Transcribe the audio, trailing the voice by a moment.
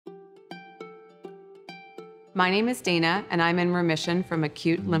My name is Dana, and I'm in remission from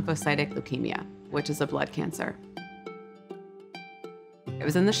acute lymphocytic leukemia, which is a blood cancer. I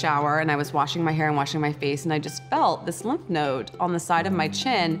was in the shower, and I was washing my hair and washing my face, and I just felt this lymph node on the side of my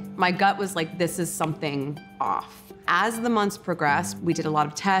chin. My gut was like, this is something off. As the months progressed, we did a lot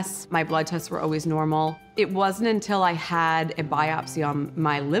of tests. My blood tests were always normal. It wasn't until I had a biopsy on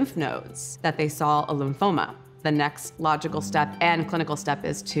my lymph nodes that they saw a lymphoma. The next logical step and clinical step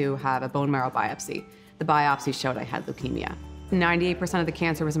is to have a bone marrow biopsy. The biopsy showed I had leukemia. 98% of the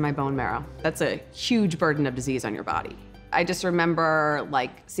cancer was in my bone marrow. That's a huge burden of disease on your body. I just remember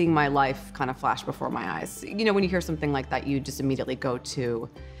like seeing my life kind of flash before my eyes. You know, when you hear something like that, you just immediately go to,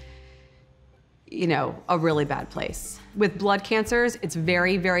 you know, a really bad place. With blood cancers, it's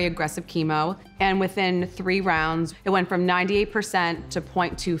very, very aggressive chemo. And within 3 rounds, it went from 98% to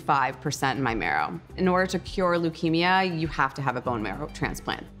 0.25% in my marrow. In order to cure leukemia, you have to have a bone marrow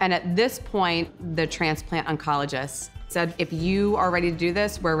transplant. And at this point, the transplant oncologist said, if you are ready to do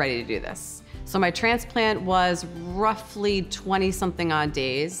this, we're ready to do this. So my transplant was roughly 20-something odd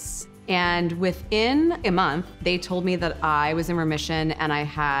days. And within a month, they told me that I was in remission and I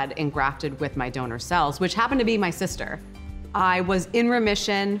had engrafted with my donor cells, which happened to be my sister. I was in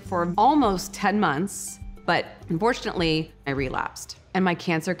remission for almost 10 months, but unfortunately, I relapsed. And my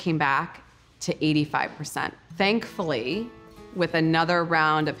cancer came back to 85%. Thankfully, with another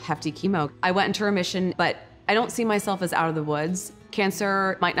round of hefty chemo, I went into remission, but I don't see myself as out of the woods.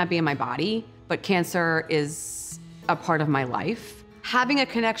 Cancer might not be in my body, but cancer is a part of my life. Having a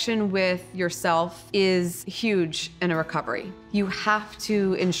connection with yourself is huge in a recovery. You have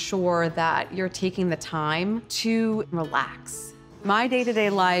to ensure that you're taking the time to relax. My day-to-day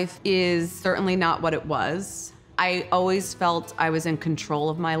life is certainly not what it was. I always felt I was in control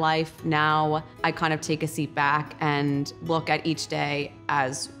of my life. Now I kind of take a seat back and look at each day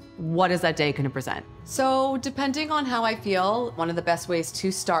as what is that day going to present? So depending on how I feel, one of the best ways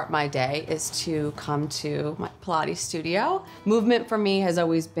to start my day is to come to my Pilates studio. Movement for me has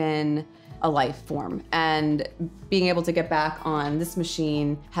always been a life form, and being able to get back on this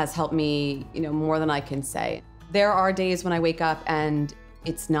machine has helped me, you know, more than I can say. There are days when I wake up and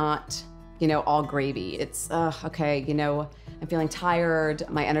it's not, you know, all gravy. It's, okay, you know, I'm feeling tired,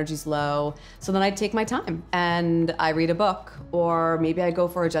 my energy's low. So then I take my time and I read a book, or maybe I go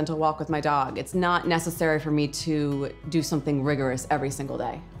for a gentle walk with my dog. It's not necessary for me to do something rigorous every single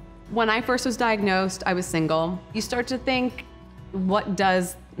day. When I first was diagnosed, I was single. You start to think, what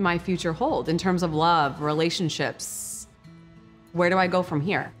does my future hold in terms of love, relationships? Where do I go from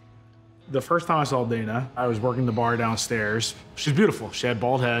here? The first time I saw Dana, I was working the bar downstairs. She's beautiful. She had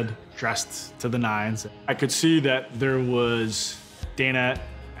bald head, dressed to the nines. I could see that Dana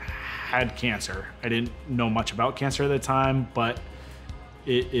had cancer. I didn't know much about cancer at the time, but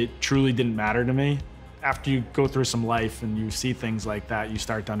it truly didn't matter to me. After you go through some life and you see things like that, you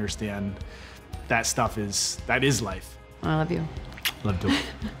start to understand that is life. I love you. Love to.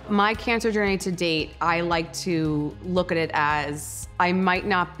 My cancer journey to date, I like to look at it as I might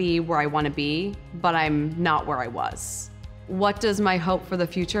not be where I want to be, but I'm not where I was. What does my hope for the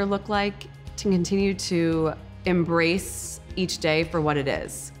future look like? To continue to embrace each day for what it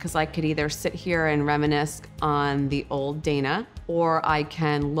is. Because I could either sit here and reminisce on the old Dana, or I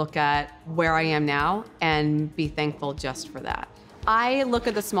can look at where I am now and be thankful just for that. I look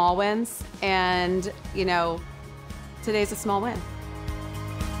at the small wins and, you know, today's a small win.